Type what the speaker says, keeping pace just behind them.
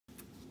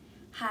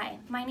Hi,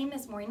 my name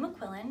is Maureen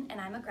McQuillan, and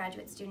I'm a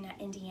graduate student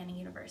at Indiana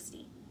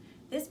University.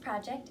 This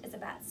project is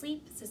about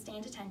sleep,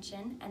 sustained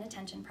attention, and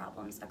attention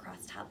problems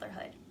across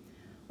toddlerhood.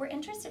 We're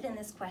interested in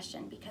this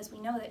question because we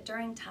know that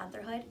during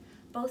toddlerhood,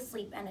 both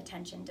sleep and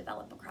attention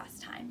develop across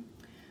time.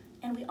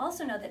 And we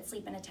also know that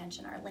sleep and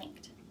attention are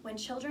linked. When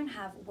children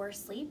have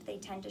worse sleep, they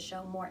tend to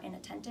show more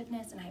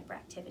inattentiveness and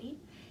hyperactivity.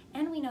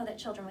 And we know that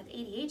children with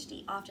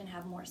ADHD often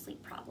have more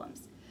sleep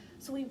problems.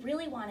 So we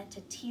really wanted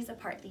to tease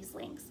apart these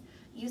links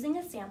using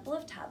a sample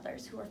of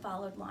toddlers who were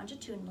followed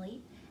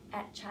longitudinally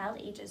at child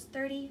ages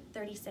 30,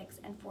 36,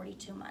 and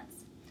 42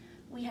 months.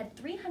 We had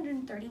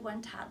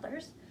 331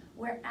 toddlers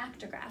wear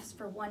actigraphs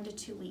for 1 to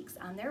 2 weeks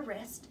on their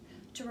wrist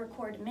to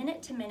record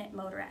minute-to-minute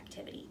motor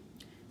activity.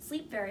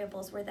 Sleep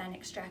variables were then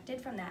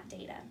extracted from that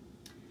data.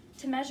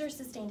 To measure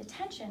sustained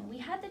attention, we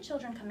had the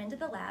children come into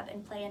the lab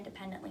and play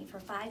independently for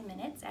 5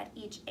 minutes at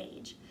each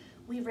age.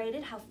 We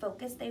rated how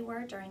focused they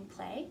were during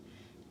play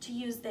to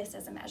use this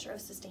as a measure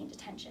of sustained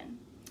attention.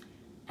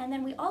 And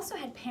then we also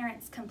had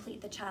parents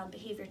complete the child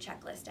behavior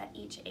checklist at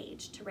each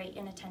age to rate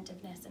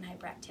inattentiveness and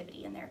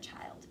hyperactivity in their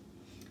child.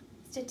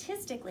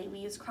 Statistically, we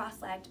use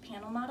cross-lagged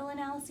panel model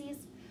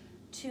analyses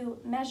to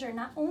measure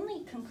not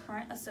only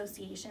concurrent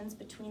associations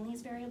between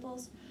these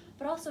variables,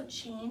 but also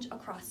change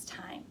across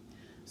time.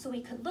 So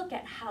we could look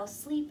at how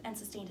sleep and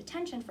sustained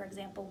attention, for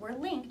example, were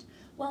linked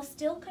while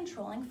still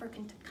controlling for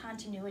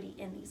continuity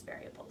in these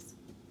variables.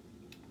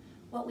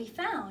 What we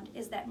found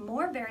is that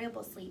more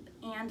variable sleep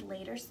and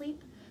later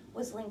sleep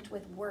was linked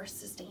with worse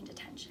sustained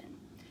attention.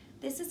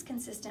 This is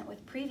consistent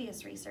with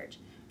previous research,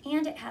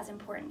 and it has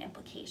important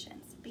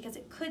implications because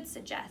it could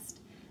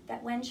suggest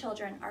that when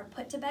children are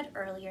put to bed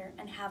earlier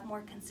and have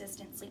more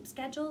consistent sleep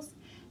schedules,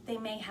 they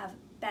may have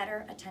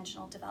better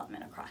attentional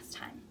development across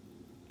time.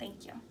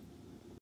 Thank you.